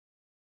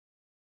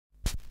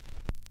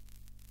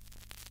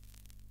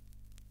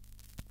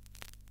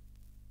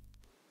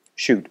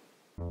Shoot.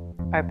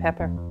 Art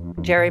Pepper,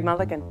 Jerry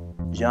Mulligan,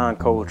 John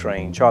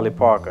Coltrane, Charlie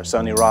Parker,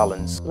 Sonny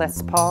Rollins,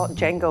 Les Paul,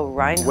 Django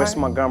Reinhardt, Wes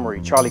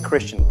Montgomery, Charlie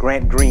Christian,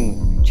 Grant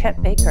Green,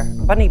 Chet Baker,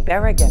 Bunny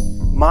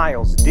Berrigan,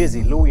 Miles,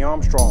 Dizzy, Louis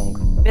Armstrong,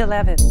 Bill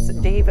Evans,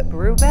 Dave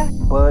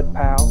Brubeck, Bud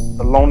Powell,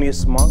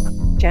 Thelonious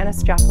Monk,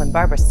 Janis Joplin,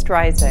 Barbra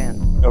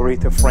Streisand,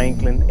 Aretha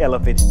Franklin, Ella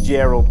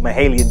Fitzgerald,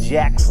 Mahalia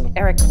Jackson,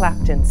 Eric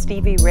Clapton,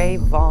 Stevie Ray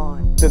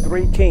Vaughan, the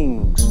Three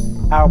Kings,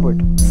 Albert,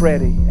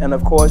 Freddie, and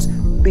of course,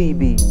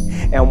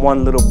 BB, and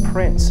one little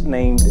prince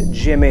named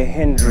Jimi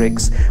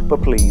Hendrix.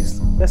 But please,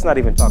 let's not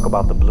even talk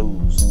about the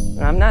blues.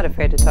 I'm not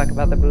afraid to talk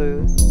about the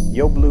blues.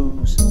 Your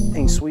blues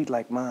ain't sweet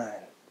like mine.